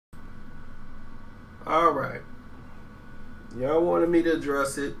Alright. Y'all wanted me to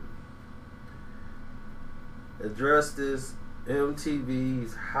address it. Address this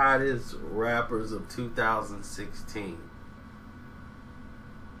MTV's hottest rappers of 2016.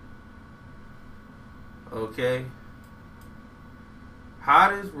 Okay?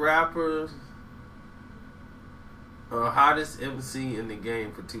 Hottest rappers, hottest MC in the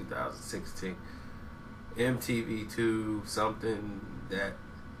game for 2016. MTV2, something that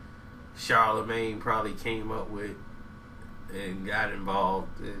Charlemagne probably came up with and got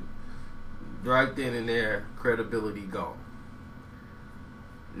involved. And right then and there, credibility gone.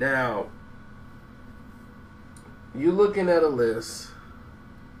 Now, you're looking at a list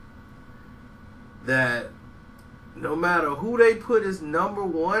that no matter who they put as number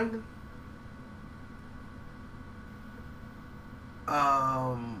one,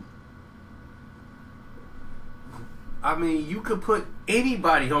 I mean, you could put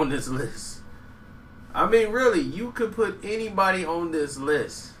anybody on this list. I mean, really, you could put anybody on this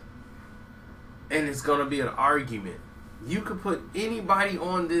list and it's going to be an argument. You could put anybody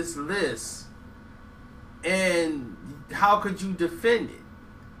on this list and how could you defend it?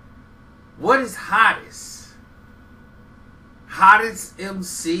 What is hottest? Hottest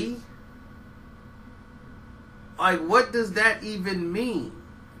MC? Like, what does that even mean?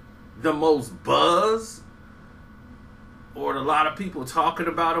 The most buzz? Or a lot of people talking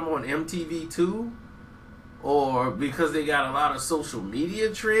about them on MTV2? Or because they got a lot of social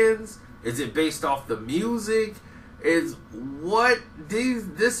media trends? Is it based off the music? This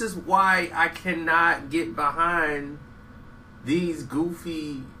is why I cannot get behind these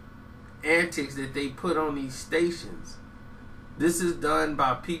goofy antics that they put on these stations. This is done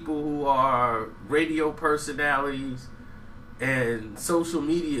by people who are radio personalities and social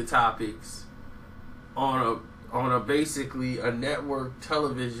media topics on a basically a network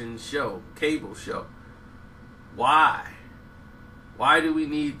television show, cable show. Why? Why do we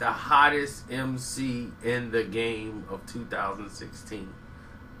need the hottest MC in the game of 2016?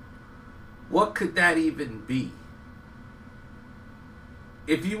 What could that even be?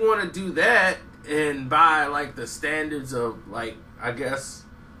 If you want to do that and by like the standards of like, I guess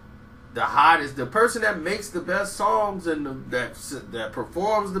the hottest, the person that makes the best songs and that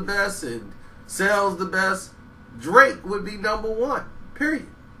performs the best and sells the best, Drake would be number one. Period.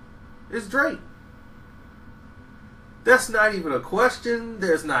 It's Drake. That's not even a question.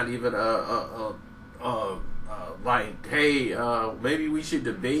 There's not even like, hey, maybe we should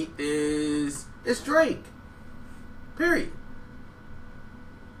debate this. It's Drake. Period.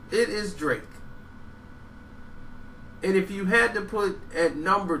 It is Drake. And if you had to put at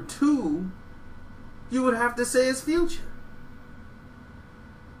number 2, you would have to say it's Future.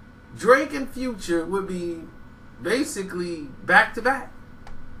 Drake and Future would be basically back to back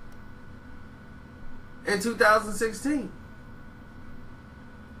in 2016.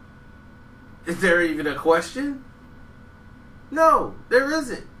 Is there even a question? No, there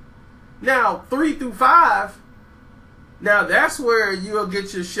isn't. Now, 3 through 5, now that's where you'll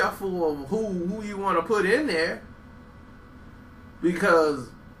get your shuffle of who you want to put in there. Because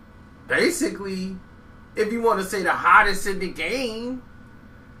basically, if you want to say the hottest in the game,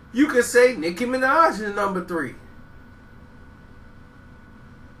 you could say Nicki Minaj is number 3.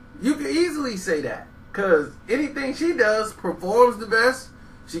 You could easily say that. Because anything she does performs the best.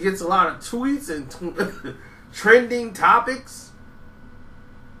 She gets a lot of tweets and trending topics.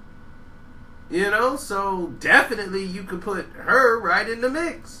 You know, so definitely you could put her right in the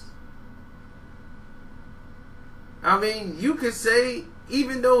mix. I mean, you could say,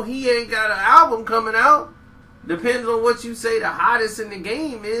 even though he ain't got an album coming out, depends on what you say the hottest in the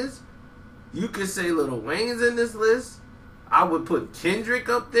game is. You could say Lil Wayne's in this list. I would put Kendrick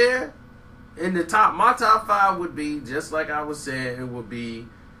up there. In the top, my top 5 would be, just like I was saying, it would be,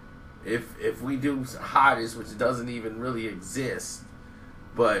 if we do hottest, which doesn't even really exist,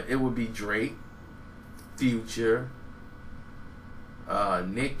 but it would be Drake, Future,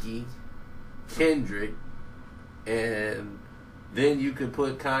 Nicki, Kendrick, and then you could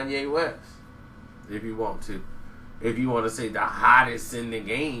put Kanye West, if you want to. If you want to say the hottest in the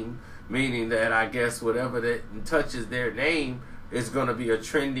game, meaning that I guess whatever that touches their name is going to be a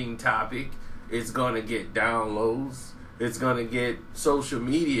trending topic. It's going to get downloads. It's going to get social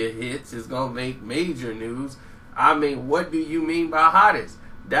media hits. It's going to make major news. I mean, what do you mean by hottest?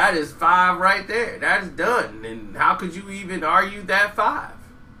 That is 5 right there. That's done. And how could you even argue that 5?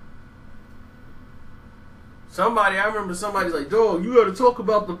 I remember somebody's like, dog, you got to talk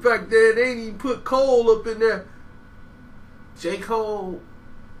about the fact that they didn't even put Cole up in there. J. Cole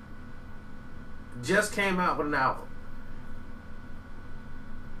just came out with an album.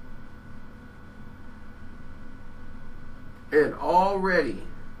 And already,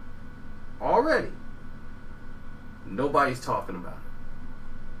 nobody's talking about it.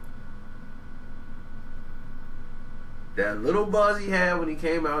 That little buzz he had when he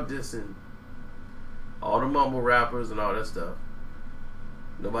came out dissing all the mumble rappers and all that stuff,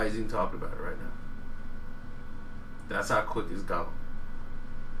 nobody's even talking about it right now. That's how quick it's gone.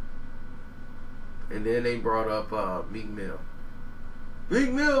 And then they brought up Meek Mill.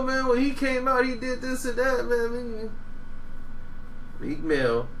 Meek Mill, man, when he came out, he did this and that, man. Meek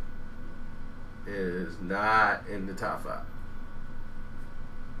Mill is not in the top 5.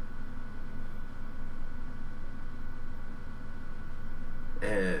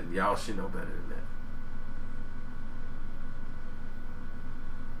 And y'all should know better than that.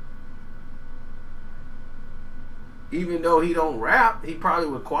 Even though he don't rap, he probably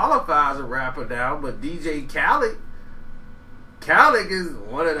would qualify as a rapper now. But DJ Khaled is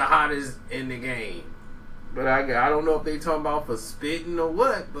one of the hottest in the game. But I don't know if they talking about for spitting or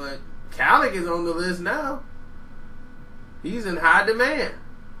what. But Khaled is on the list now. He's in high demand.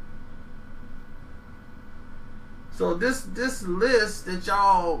 So this list that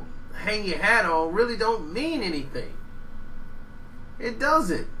y'all hang your hat on really don't mean anything. It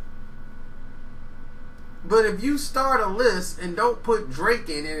doesn't. But if you start a list and don't put Drake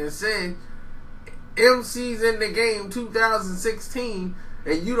in it and say MC's in the game 2016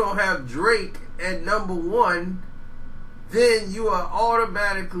 and you don't have Drake at number 1, then you are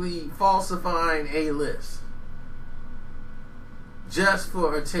automatically falsifying a list just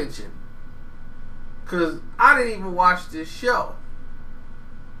for attention. Because I didn't even watch this show.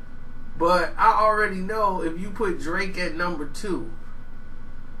 But I already know if you put Drake at number 2,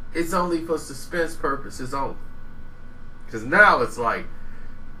 it's only for suspense purposes only. Because now it's like,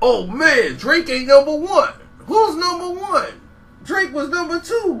 oh man, Drake ain't number 1. Who's number 1? Drake was number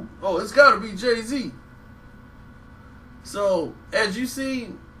 2. Oh, it's got to be Jay-Z. So, as you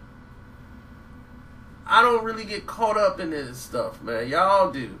see, I don't really get caught up in this stuff, man.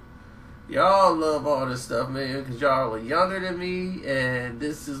 Y'all do. Y'all love all this stuff, man, because y'all are younger than me, and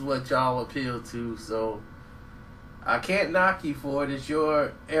this is what y'all appeal to, so I can't knock you for it. It's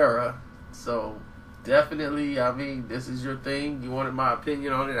your era. So, definitely, I mean, this is your thing. You wanted my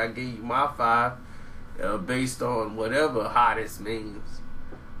opinion on it. I gave you my 5 based on whatever hottest means.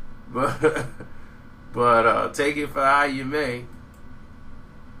 But take it for how you may.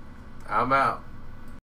 I'm out.